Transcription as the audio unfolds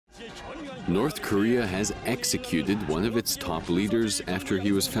North Korea has executed one of its top leaders after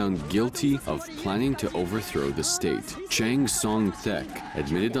he was found guilty of planning to overthrow the state. Chang Song-thaek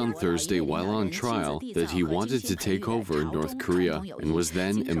admitted on Thursday while on trial that he wanted to take over North Korea and was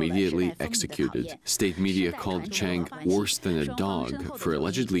then immediately executed. State media called Chang worse than a dog for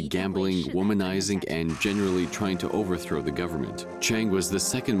allegedly gambling, womanizing, and generally trying to overthrow the government. Chang was the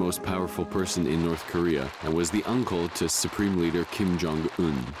second most powerful person in North Korea and was the uncle to Supreme Leader Kim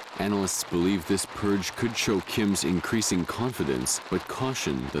Jong-un. Analysts believe this purge could show Kim's increasing confidence, but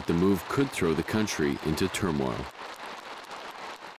caution that the move could throw the country into turmoil.